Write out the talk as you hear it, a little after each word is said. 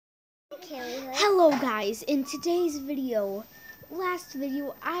Hello guys, in today's video, last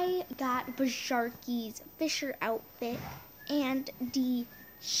video, I got Bajarki's Fisher outfit and the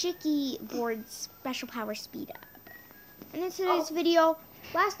Shiki board special power speed up. And in today's video,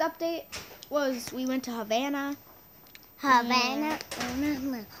 last update was we went to Havana. I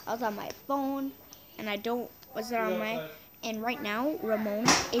was on my phone and and right now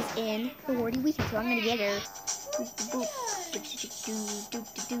Ramona is in the Wardy Weekend, so I'm gonna get her.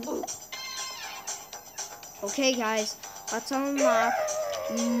 Okay guys, let's unlock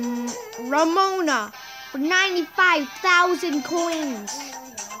Ramona for 95,000 coins.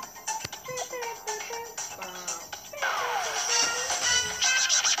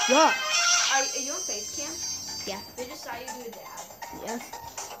 What? Are you on face cam? Yeah. They just saw you do a dab. Yes.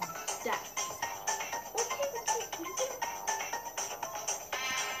 Dab.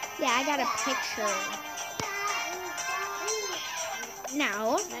 Yeah, I got a picture.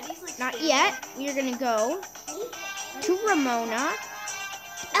 Now, not yet. We're gonna go to Ramona.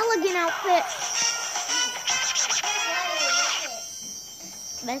 Elegant outfit.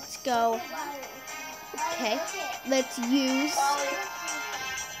 Let's go. Okay, let's use.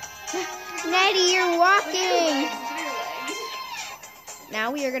 Nettie, you're walking.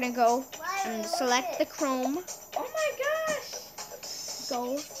 Now we are gonna go and select the chrome. Oh my gosh!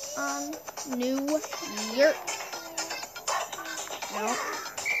 Go on New York. No.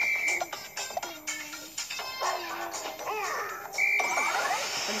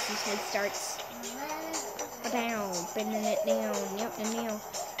 What is these head starts? Down, bending it down. Yep, and down.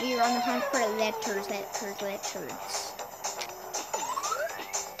 We are on the hunt for letters.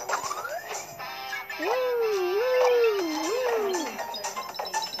 Woo, woo, woo.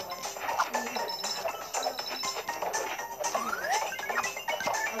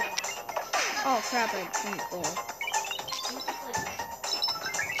 Oh crap, I didn't go.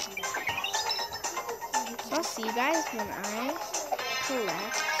 So I'll see you guys when I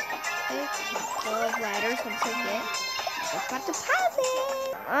collect a couple of letters once I get got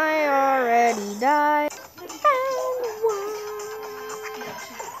deposit. I already died. Found one.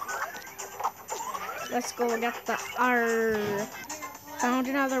 Let's go get the R. Found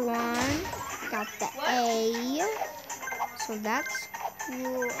another one. Got the A. So that's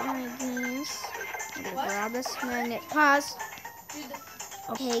cool, I guess. I'm gonna grab this minute. Pause.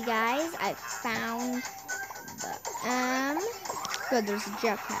 Okay, guys, I found the M. Good, there's a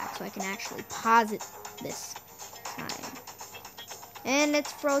jetpack, so I can actually pause it this time. And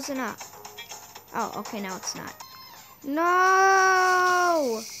it's frozen up. Oh, okay, now it's not.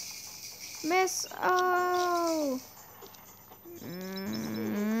 No! Miss O!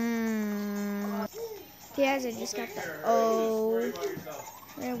 Okay, guys, I just got the O.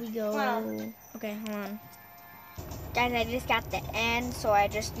 There we go. Okay, hold on. Guys, I just got the N, so I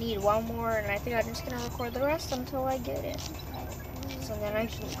just need one more, and I think I'm just gonna record the rest until I get it. So then I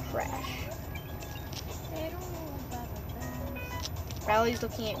can crash. Riley's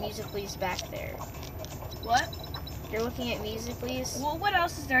looking at Musical.ly's back there. What? You're looking at Musical.ly's? Well, what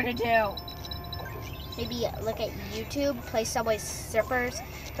else is there to do? Maybe look at YouTube, play Subway Surfers,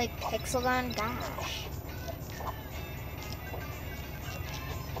 play Pixelgun. Gosh.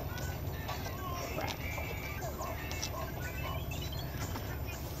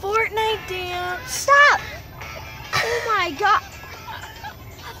 Fortnite dance. Stop! Oh my god.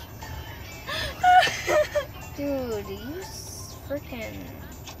 Dude, you freaking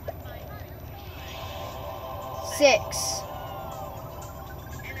 6.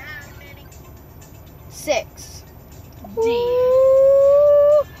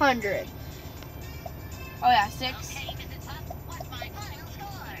 100. Oh yeah, 6.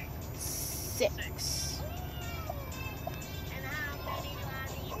 6.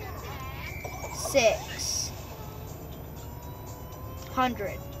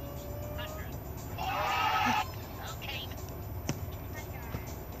 600.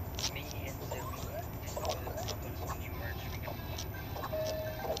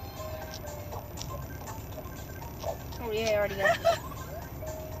 Oh yeah, I already got it.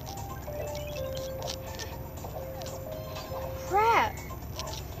 Crap!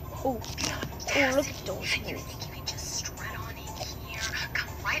 Oh, look at those. You think you can just strut on in here, come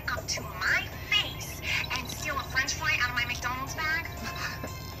right up to my face, and steal a French fry out of my McDonald's bag?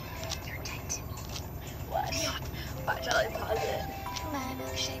 You're dead to me. What? Watch, I'll pause it. My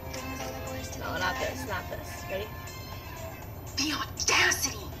milkshake brings all the boys to No, not this, not this. Ready? The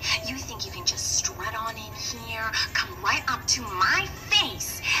audacity! You think you can just strut on in here, come right up to my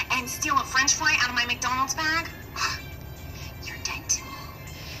face, and steal a French fry out of my McDonald's bag? You're dead to me.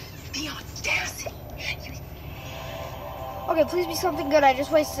 The audacity! Okay, please be something good. I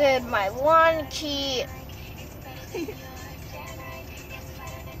just wasted my one key.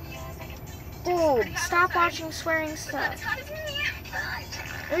 Dude, stop watching swearing stuff.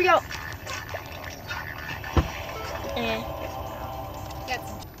 Here we go.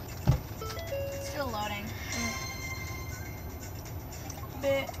 Still loading.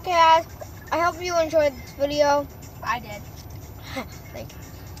 Okay, guys, I hope you enjoyed this video. I did. Thank you.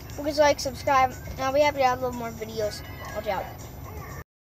 Please like, subscribe, and I'll be happy to have a little more videos. Watch out.